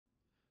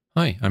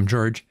Hi, I'm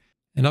George,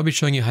 and I'll be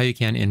showing you how you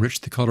can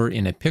enrich the color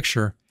in a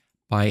picture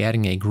by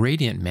adding a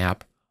gradient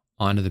map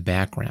onto the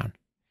background.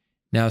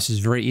 Now, this is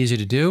very easy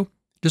to do,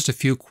 just a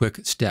few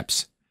quick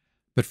steps.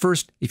 But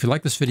first, if you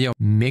like this video,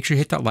 make sure you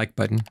hit that like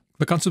button,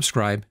 click on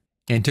subscribe,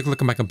 and take a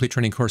look at my complete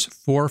training course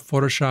for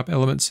Photoshop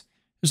Elements.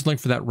 There's a link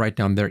for that right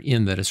down there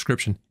in the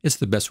description. It's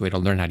the best way to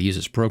learn how to use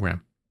this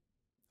program.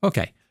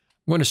 Okay,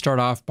 I'm going to start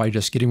off by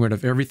just getting rid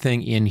of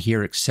everything in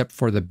here except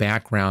for the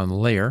background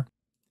layer.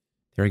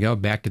 There we go,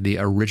 back to the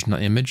original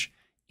image.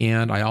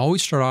 And I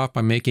always start off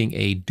by making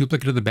a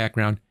duplicate of the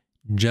background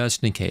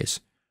just in case.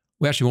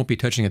 We actually won't be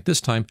touching it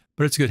this time,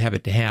 but it's a good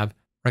habit to have.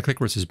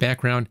 Right-click where it says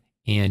background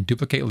and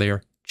duplicate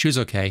layer, choose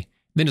OK,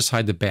 then just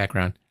hide the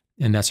background,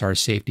 and that's our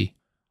safety.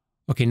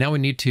 Okay, now we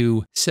need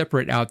to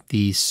separate out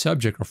the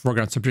subject or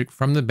foreground subject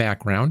from the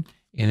background,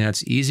 and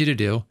that's easy to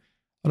do.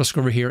 I'll just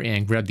go over here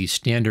and grab the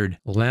standard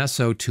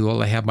lasso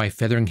tool. I have my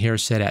feathering here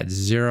set at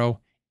 0,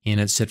 and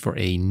it's set for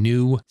a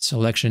new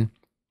selection.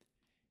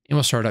 And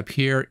we'll start up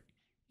here,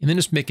 and then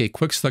just make a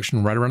quick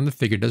selection right around the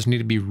figure. It doesn't need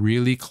to be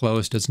really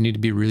close, doesn't need to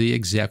be really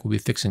exact. We'll be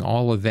fixing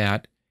all of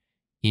that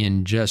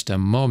in just a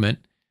moment.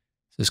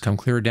 So just come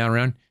clear down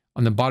around.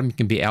 On the bottom, you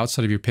can be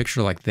outside of your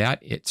picture like that.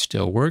 It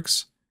still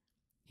works.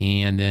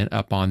 And then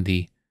up on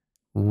the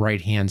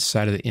right-hand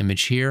side of the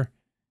image here.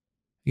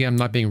 Again, I'm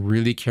not being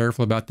really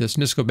careful about this.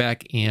 And just go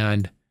back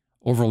and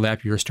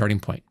overlap your starting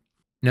point.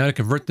 Now to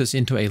convert this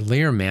into a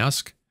layer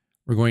mask,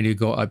 we're going to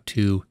go up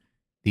to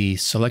the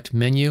Select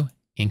menu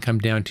and come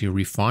down to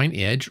Refine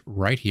Edge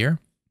right here.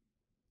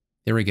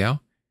 There we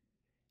go.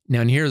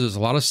 Now in here, there's a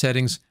lot of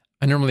settings.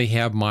 I normally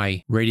have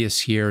my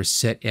radius here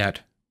set at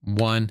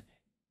 1.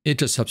 It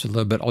just helps a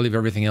little bit. I'll leave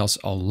everything else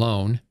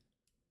alone.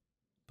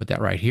 Put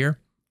that right here.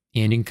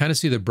 And you can kind of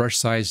see the brush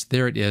size.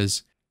 There it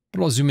is.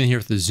 But I'll zoom in here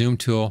with the zoom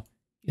tool.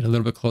 Get a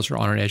little bit closer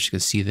on our edge. You can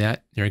see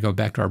that. There we go.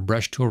 Back to our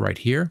brush tool right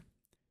here.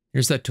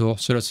 Here's that tool.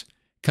 So let's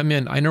come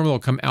in. I normally will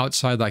come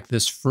outside like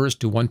this first,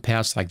 do one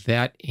pass like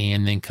that,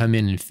 and then come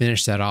in and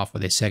finish that off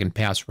with a second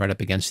pass right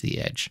up against the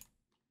edge.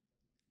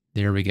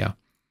 There we go.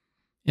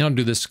 And I'll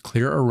do this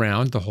clear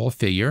around the whole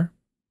figure.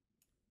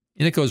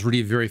 And it goes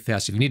really very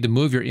fast. If you need to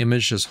move your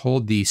image, just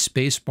hold the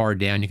space bar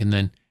down. You can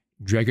then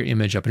drag your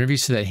image up. Whenever you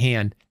see that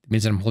hand, that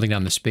means that I'm holding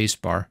down the space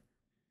bar.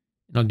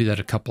 And I'll do that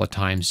a couple of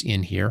times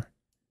in here.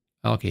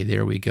 Okay,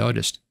 there we go.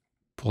 Just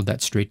pull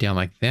that straight down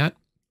like that.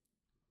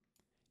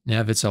 Now,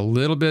 if it's a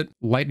little bit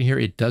light in here,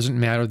 it doesn't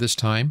matter this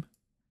time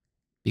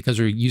because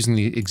we're using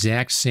the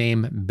exact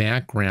same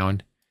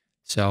background.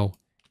 So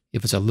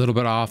if it's a little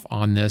bit off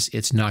on this,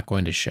 it's not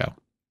going to show.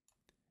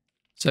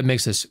 So that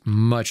makes this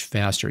much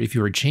faster. If you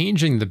were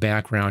changing the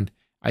background,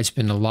 I'd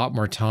spend a lot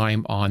more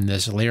time on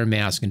this layer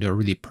mask and do a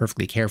really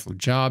perfectly careful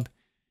job.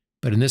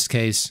 But in this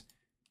case,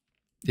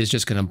 it's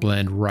just going to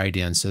blend right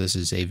in. So this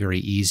is a very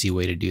easy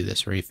way to do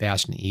this, very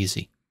fast and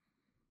easy.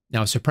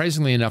 Now,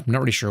 surprisingly enough, I'm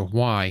not really sure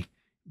why,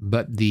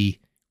 but the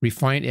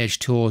Refine Edge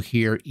tool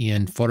here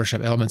in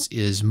Photoshop Elements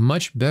is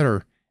much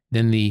better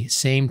than the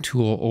same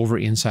tool over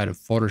inside of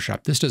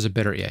Photoshop. This does a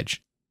better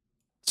edge.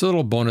 It's a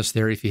little bonus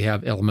there if you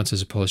have Elements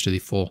as opposed to the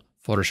full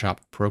Photoshop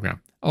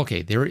program.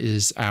 Okay, there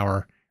is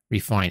our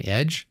Refine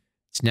Edge.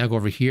 Let's now go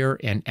over here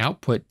and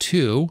output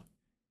to,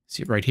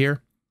 see it right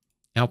here,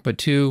 output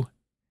to,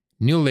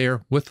 new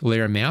layer with the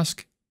layer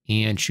mask,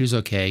 and choose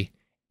OK.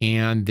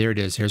 And there it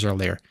is. Here's our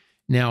layer.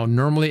 Now,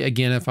 normally,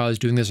 again, if I was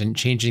doing this and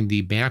changing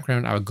the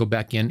background, I would go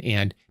back in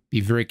and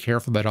be very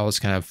careful about all this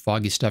kind of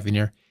foggy stuff in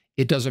here.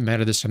 It doesn't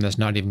matter this time. That's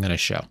not even going to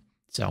show.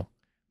 So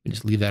we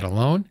just leave that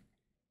alone.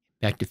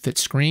 Back to fit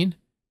screen.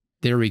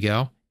 There we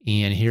go.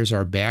 And here's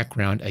our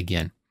background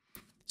again.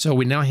 So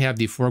we now have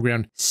the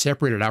foreground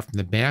separated out from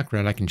the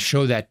background. I can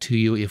show that to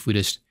you if we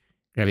just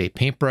grab a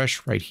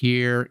paintbrush right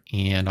here,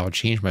 and I'll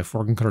change my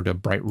foreground color to a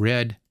bright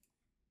red.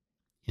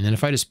 And then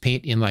if I just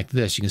paint in like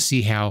this, you can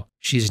see how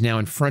she's now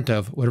in front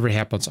of whatever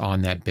happens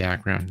on that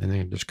background. And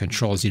then just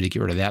Control Z to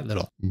get rid of that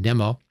little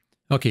demo.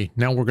 Okay,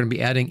 now we're going to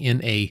be adding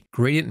in a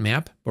gradient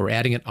map, but we're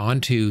adding it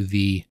onto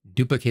the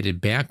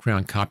duplicated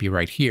background copy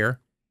right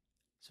here.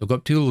 So go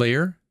up to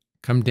Layer,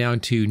 come down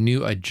to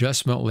New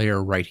Adjustment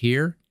Layer right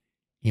here.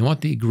 You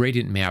want the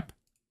gradient map.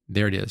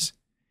 There it is.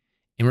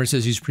 And where it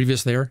says Use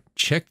Previous Layer,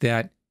 check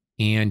that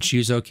and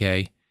choose OK.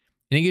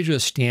 And it gives you a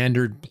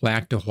standard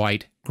black to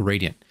white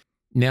gradient.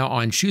 Now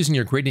on choosing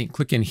your gradient,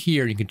 click in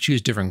here, you can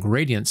choose different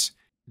gradients.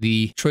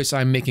 The choice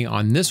I'm making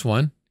on this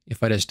one,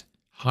 if I just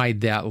hide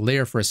that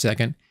layer for a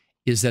second,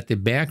 is that the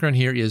background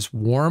here is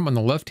warm on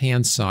the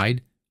left-hand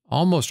side,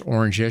 almost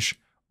orangish.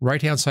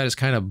 Right-hand side is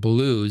kind of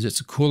blues.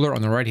 It's cooler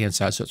on the right-hand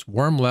side, so it's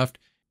warm left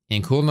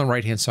and cool on the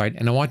right-hand side.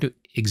 And I want to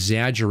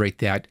exaggerate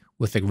that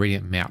with the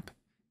gradient map.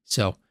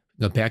 So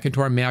go back into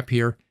our map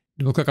here,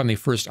 double click on the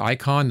first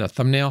icon, the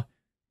thumbnail,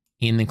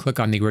 and then click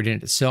on the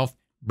gradient itself.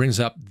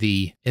 Brings up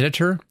the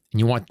editor, and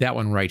you want that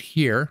one right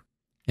here.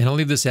 And I'll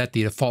leave this at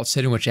the default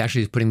setting, which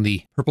actually is putting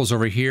the purples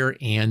over here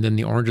and then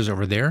the oranges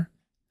over there.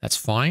 That's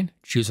fine.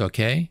 Choose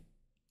OK.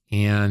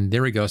 And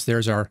there we go. So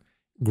there's our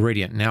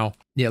gradient. Now,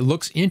 it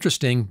looks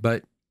interesting,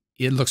 but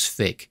it looks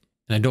fake.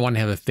 and I don't want to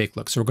have a fake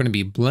look. So we're going to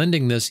be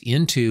blending this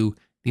into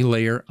the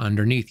layer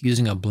underneath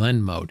using a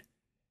blend mode.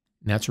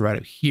 And that's right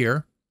up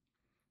here.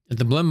 At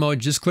the blend mode,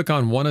 just click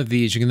on one of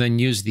these. You can then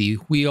use the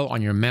wheel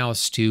on your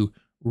mouse to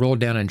roll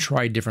down and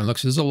try different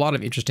looks. There's a lot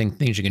of interesting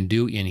things you can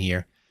do in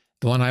here.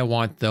 The one I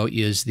want, though,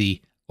 is the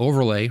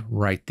overlay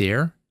right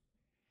there.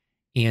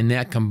 And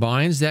that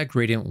combines that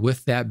gradient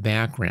with that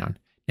background.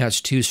 Now it's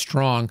too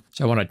strong,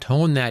 so I want to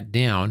tone that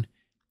down.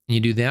 And you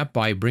do that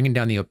by bringing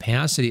down the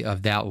opacity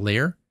of that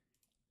layer.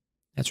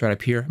 That's right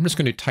up here. I'm just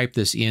going to type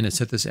this in and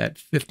set this at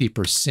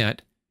 50%,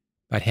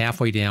 about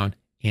halfway down.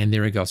 And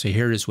there we go. So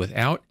here it is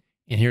without,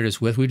 and here it is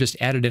with. We just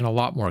added in a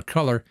lot more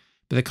color,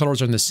 but the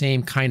colors are in the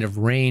same kind of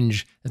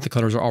range that the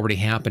colors are already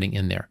happening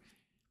in there.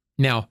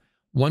 Now,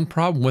 one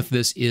problem with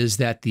this is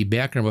that the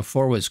background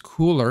before was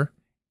cooler,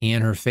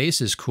 and her face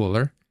is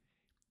cooler.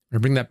 I'm going to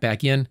bring that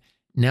back in.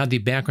 Now the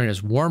background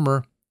is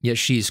warmer, yet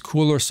she's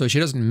cooler, so she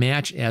doesn't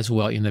match as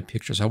well in the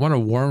picture. So I want to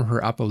warm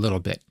her up a little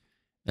bit.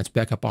 Let's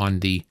back up on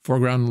the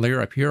foreground layer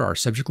up here, our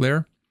subject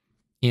layer.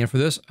 And for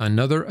this,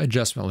 another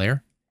adjustment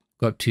layer.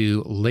 Go up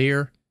to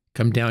Layer,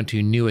 come down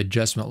to New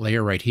Adjustment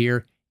Layer right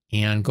here,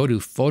 and go to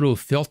Photo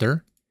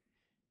Filter.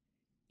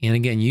 And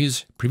again,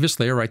 use previous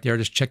layer right there.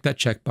 Just check that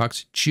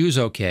checkbox, choose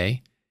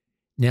OK.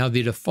 Now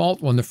the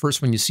default one, the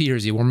first one you see here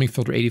is the Warming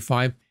Filter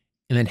 85,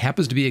 and that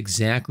happens to be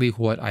exactly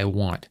what I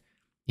want.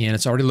 And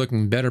it's already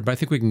looking better, but I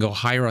think we can go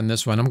higher on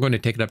this one. I'm going to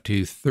take it up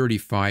to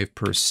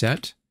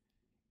 35%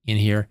 in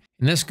here.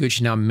 And this good.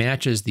 She now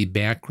matches the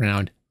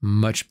background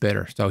much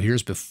better. So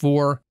here's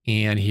before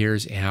and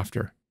here's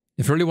after.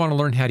 If you really want to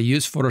learn how to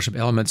use Photoshop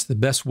Elements, the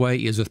best way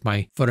is with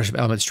my Photoshop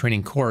Elements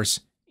training course.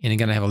 And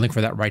again, I have a link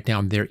for that right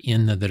down there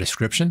in the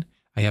description.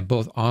 I have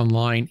both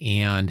online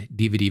and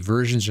DVD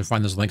versions. You'll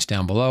find those links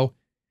down below.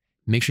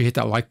 Make sure you hit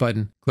that like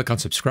button, click on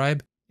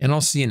subscribe, and I'll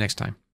see you next time.